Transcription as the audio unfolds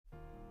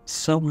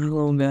So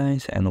hello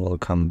guys and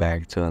welcome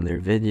back to another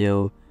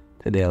video.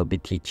 Today I'll be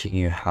teaching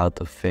you how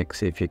to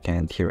fix if you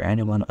can't hear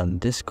anyone on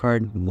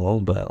Discord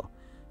mobile.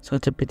 So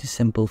it's a pretty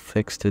simple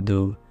fix to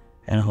do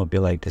and I hope you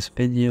like this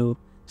video.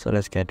 So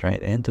let's get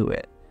right into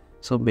it.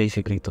 So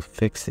basically to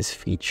fix this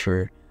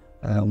feature,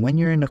 when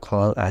you're in a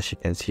call, as you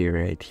can see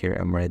right here,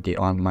 I'm already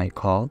on my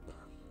call.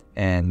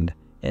 And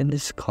in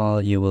this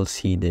call you will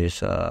see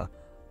there's a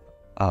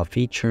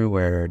feature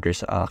where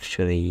there's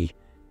actually,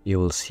 you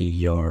will see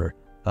your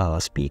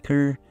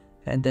speaker,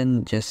 and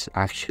then just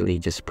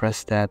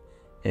press that.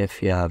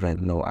 If you have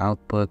no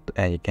output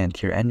and you can't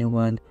hear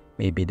anyone,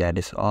 maybe that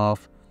is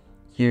off.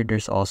 Here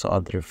there's also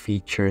other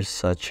features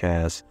such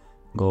as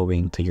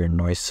going to your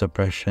noise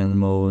suppression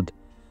mode.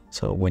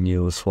 So when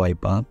you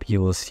swipe up,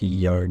 you will see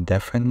your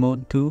deafen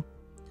mode too.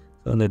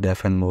 So in the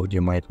deafen mode,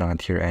 you might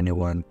not hear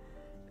anyone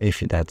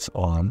if that's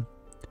on.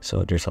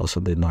 So there's also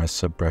the noise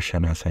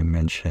suppression, as I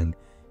mentioned.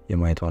 You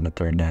might want to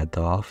turn that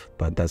off,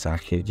 but that's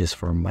actually just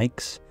for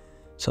mics.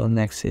 So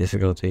next is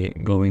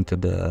going to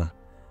the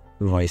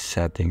voice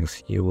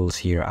settings. You will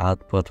see your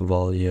output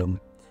volume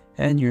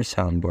and your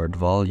soundboard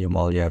volume.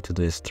 All you have to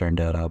do is turn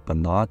that up a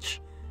notch,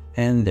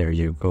 and there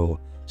you go.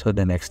 So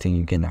the next thing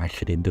you can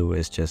actually do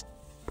is just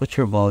put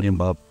your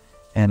volume up,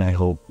 and I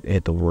hope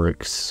it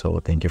works. So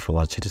thank you for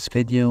watching this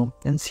video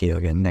and see you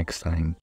again next time.